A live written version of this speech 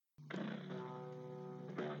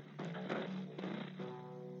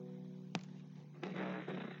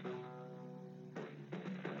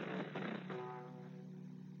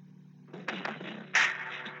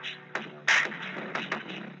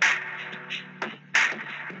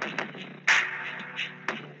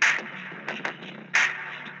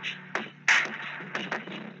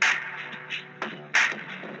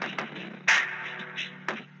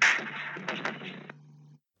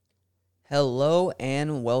Hello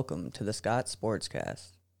and welcome to the Scott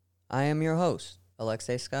Sportscast. I am your host,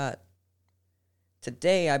 Alexei Scott.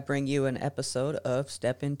 Today I bring you an episode of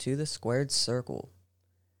Step Into the Squared Circle.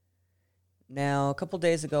 Now, a couple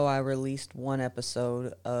days ago I released one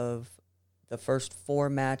episode of the first 4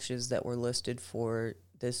 matches that were listed for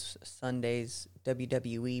this Sunday's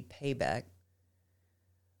WWE Payback.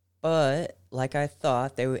 But, like I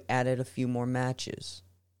thought, they added a few more matches.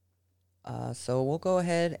 So we'll go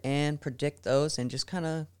ahead and predict those and just kind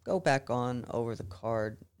of go back on over the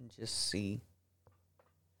card and just see.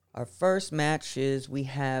 Our first match is we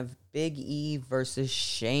have Big E versus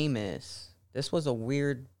Sheamus. This was a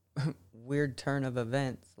weird turn of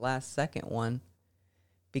events, last second one,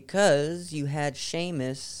 because you had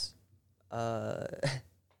Sheamus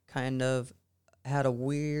kind of had a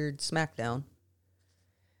weird SmackDown.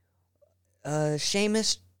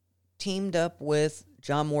 Sheamus teamed up with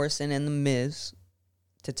John Morrison and The Miz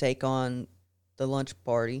to take on the Lunch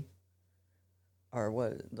Party. Or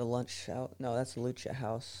what? The Lunch House? No, that's the Lucha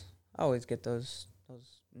House. I always get those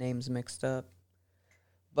names mixed up.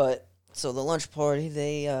 But, so the Lunch Party,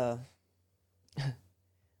 they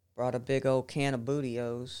brought a big old can of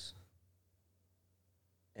Booty-O's.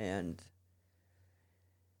 And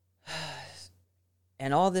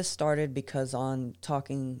all this started because on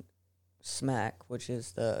Talking Smack, which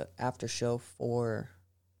is the after show for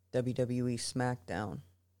WWE SmackDown,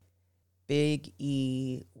 Big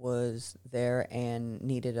E was there and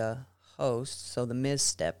needed a host, so The Miz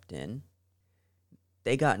stepped in.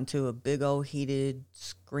 They got into a big old heated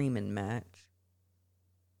screaming match,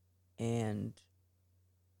 and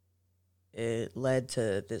it led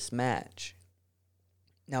to this match.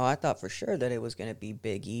 Now, I thought for sure that it was going to be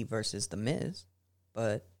Big E versus The Miz,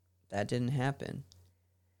 but that didn't happen.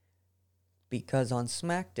 Because on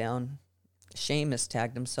SmackDown, Sheamus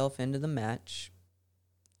tagged himself into the match.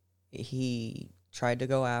 He tried to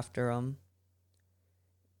go after him.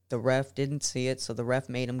 The ref didn't see it, so the ref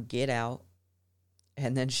made him get out.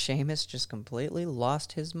 And then Sheamus just completely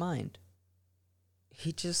lost his mind.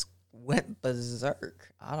 He just went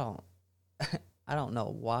berserk. I don't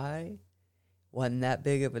know why. Wasn't that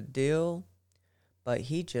big of a deal. But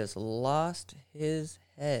he just lost his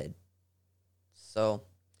head. So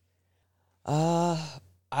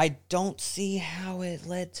I don't see how it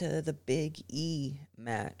led to the Big E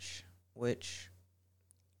match, which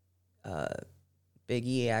Big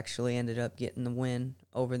E actually ended up getting the win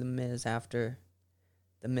over The Miz after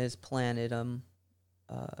The Miz planted him,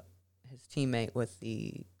 his teammate with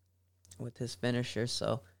his finisher.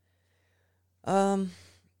 So I'm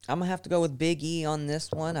gonna have to go with Big E on this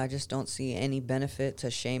one. I just don't see any benefit to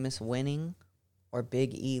Sheamus winning or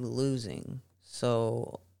Big E losing.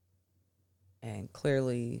 So, and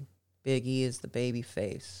clearly Big E is the baby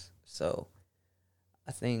face. So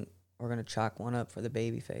I think we're going to chalk one up for the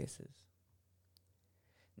baby faces.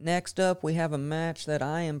 Next up, we have a match that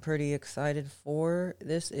I am pretty excited for.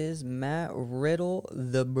 This is Matt Riddle,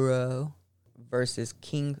 the Bro, versus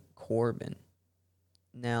King Corbin.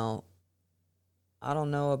 Now, I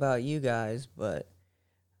don't know about you guys, but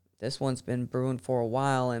this one's been brewing for a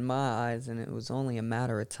while in my eyes, and it was only a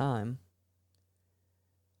matter of time.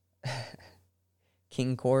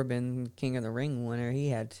 King Corbin, King of the Ring winner, he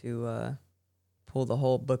had to pull the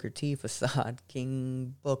whole Booker T facade.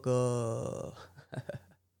 King Booker.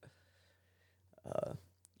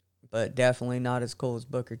 But definitely not as cool as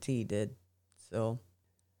Booker T did. So,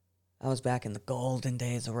 I was back in the golden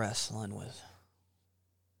days of wrestling with...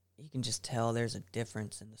 You can just tell there's a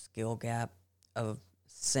difference in the skill gap of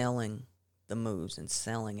selling the moves and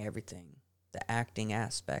selling everything. The acting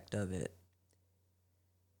aspect of it.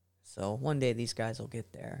 So one day these guys will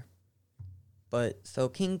get there. But so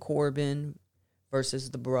King Corbin versus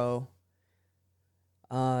the Bro.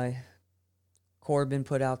 Corbin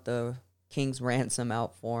put out the King's ransom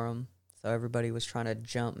out for him. So everybody was trying to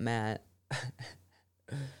jump Matt.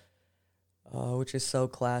 Which is so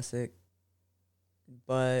classic.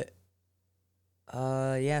 But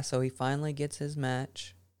so he finally gets his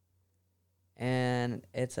match. And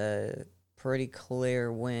it's a pretty clear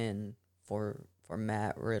win for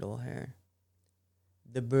Matt Riddle here.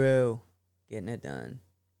 The Bro getting it done.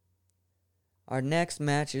 Our next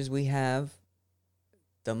matches we have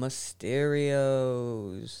the Mysterios.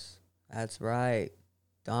 That's right.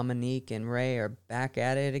 Dominique and Ray are back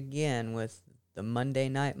at it again with the Monday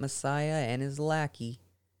Night Messiah and his lackey.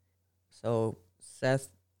 So Seth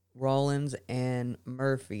Rollins and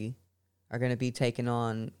Murphy are going to be taking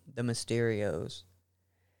on the Mysterios.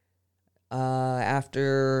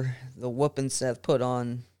 After the whooping Seth put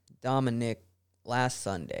on Dominic last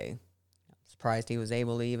Sunday, I'm surprised he was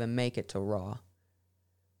able to even make it to Raw.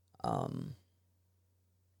 Um,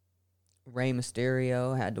 Rey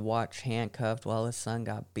Mysterio had to watch handcuffed while his son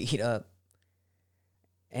got beat up.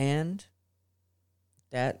 And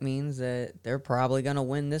that means that they're probably going to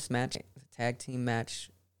win this match, the tag team match.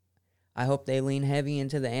 I hope they lean heavy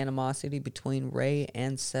into the animosity between Rey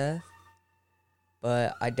and Seth.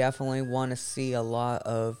 But I definitely want to see a lot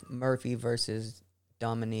of Murphy versus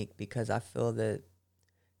Dominique because I feel that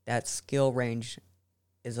that skill range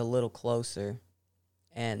is a little closer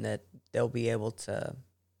and that they'll be able to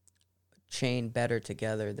chain better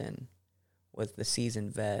together than with the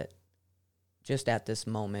seasoned vet. Just at this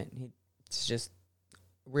moment, it's just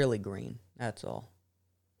really green. That's all.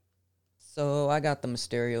 So I got the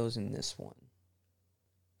Mysterios in this one.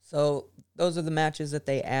 So those are the matches that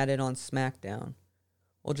they added on SmackDown.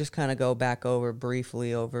 We'll just kind of go back over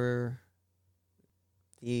briefly over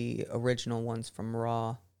the original ones from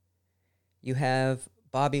Raw. You have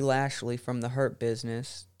Bobby Lashley from the Hurt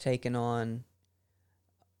Business taking on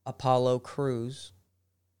Apollo Crews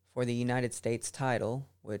for the United States title,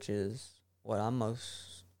 which is what I'm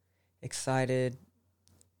most excited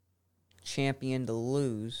champion to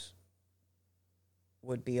lose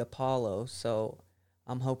would be Apollo. So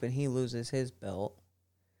I'm hoping he loses his belt.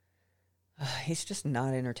 He's just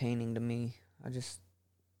not entertaining to me.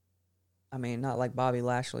 Not like Bobby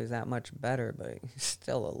Lashley's that much better, but he's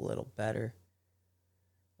still a little better.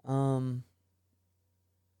 And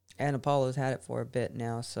Apollo's had it for a bit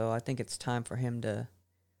now, so I think it's time for him to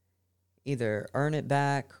either earn it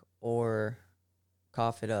back or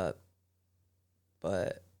cough it up.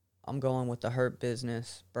 But I'm going with the Hurt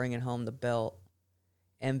Business, bringing home the belt.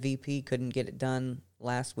 MVP couldn't get it done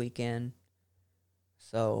last weekend,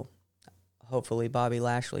 so hopefully Bobby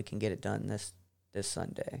Lashley can get it done this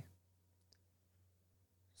Sunday.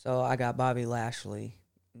 So I got Bobby Lashley,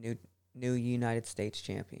 new United States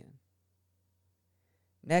champion.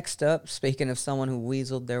 Next up, speaking of someone who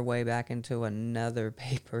weaseled their way back into another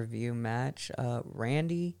pay-per-view match,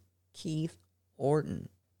 Randy Keith Orton,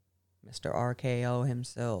 Mr. RKO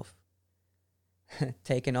himself,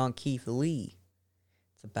 taking on Keith Lee.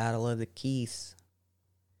 It's a battle of the Keiths.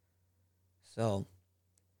 So,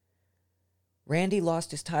 Randy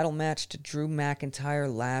lost his title match to Drew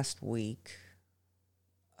McIntyre last week.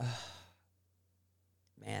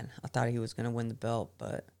 Man, I thought he was going to win the belt,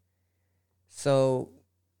 but... So,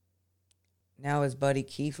 now his buddy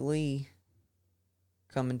Keith Lee,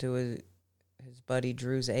 coming to his buddy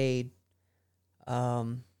Drew's aid,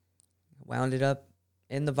 wound it up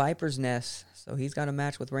in the Viper's Nest. So he's got a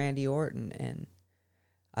match with Randy Orton, and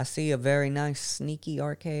I see a very nice sneaky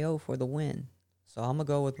RKO for the win. So I'm going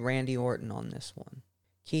to go with Randy Orton on this one.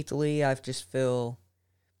 Keith Lee, I just feel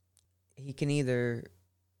he can either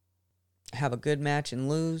have a good match and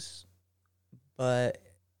lose, but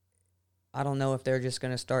I don't know if they're just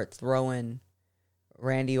going to start throwing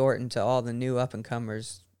Randy Orton to all the new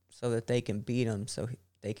up-and-comers so that they can beat him, so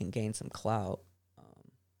they can gain some clout.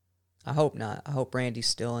 I hope not. I hope Randy's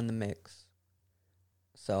still in the mix.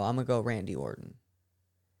 So I'm going to go Randy Orton.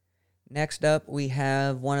 Next up, we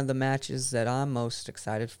have one of the matches that I'm most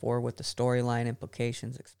excited for with the storyline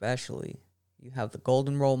implications especially. You have the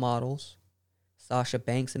Golden Role Models, Sasha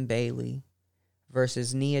Banks and Bayley,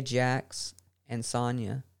 versus Nia Jax and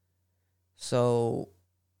Sonya. So,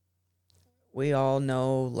 we all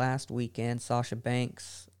know last weekend Sasha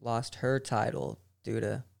Banks lost her title due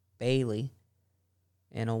to Bayley,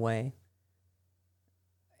 in a way.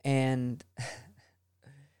 And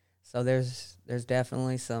so there's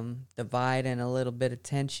definitely some divide and a little bit of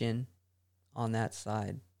tension on that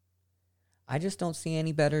side. I just don't see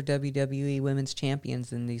any better WWE Women's Champions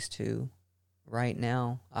than these two right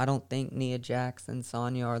now. I don't think Nia Jax and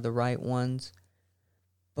Sonya are the right ones.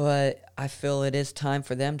 But I feel it is time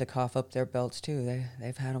for them to cough up their belts too.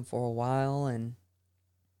 They've had them for a while, and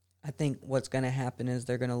I think what's going to happen is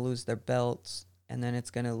they're going to lose their belts, and then it's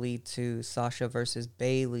going to lead to Sasha versus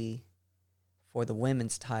Bayley for the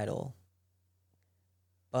women's title.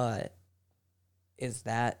 But is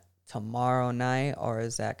that tomorrow night, or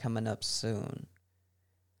is that coming up soon?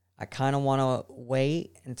 I kind of want to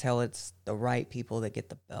wait until it's the right people that get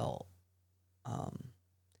the belt.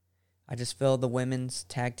 I just feel the women's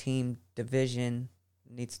tag team division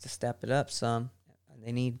needs to step it up some.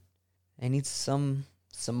 They need some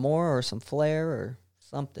more or some flair or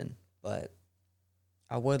something. But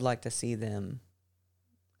I would like to see them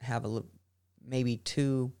have maybe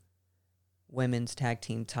two women's tag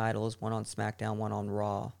team titles, one on SmackDown, one on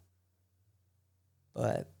Raw.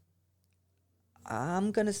 But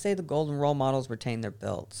I'm going to say the Golden Role Models retain their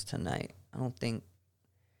belts tonight.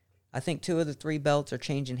 I think two of the three belts are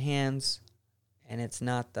changing hands, and it's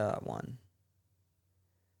not the one.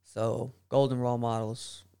 So golden role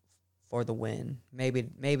models for the win. Maybe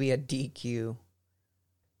a DQ.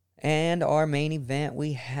 And our main event,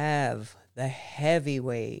 we have the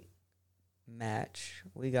heavyweight match.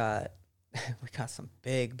 We got some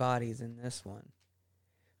big bodies in this one.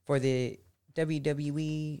 For the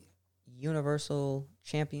WWE Universal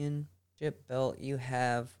Championship belt, you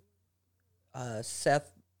have not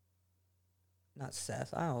Seth.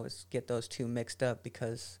 I always get those two mixed up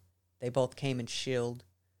because they both came in Shield,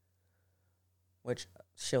 which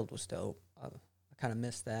Shield was dope. I kind of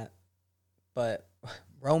missed that. But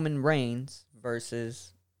Roman Reigns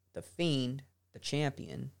versus The Fiend, the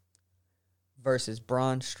champion, versus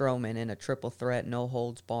Braun Strowman in a triple threat no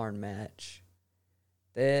holds barred match.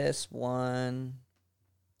 This one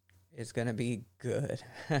is going to be good.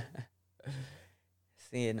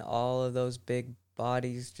 Seeing all of those big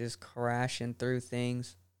bodies just crashing through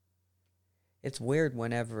things. It's weird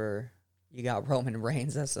whenever you got Roman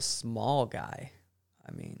Reigns as a small guy.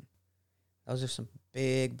 I mean, those are some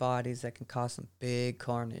big bodies that can cause some big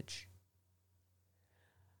carnage.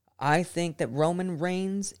 I think that Roman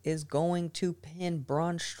Reigns is going to pin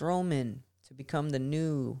Braun Strowman to become the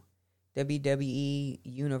new WWE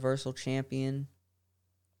Universal Champion.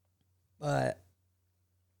 But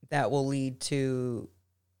that will lead to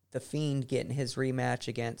The Fiend getting his rematch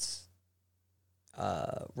against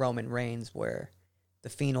Roman Reigns, where The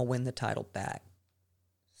Fiend will win the title back.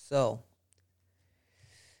 So,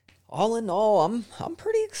 all in all, I'm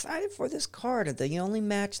pretty excited for this card. The only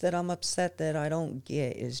match that I'm upset that I don't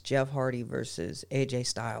get is Jeff Hardy versus AJ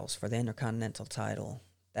Styles for the Intercontinental title.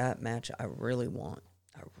 That match I really want.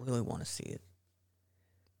 I really want to see it.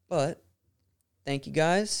 But thank you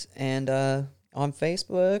guys, and on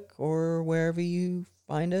Facebook or wherever you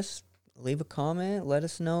find us, leave a comment. Let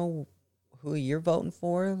us know who you're voting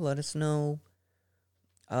for. Let us know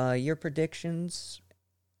your predictions,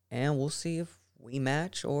 and we'll see if we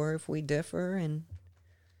match or if we differ. And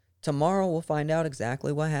tomorrow we'll find out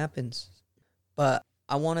exactly what happens. But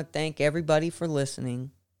I want to thank everybody for listening.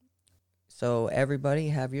 So everybody,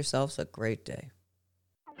 have yourselves a great day.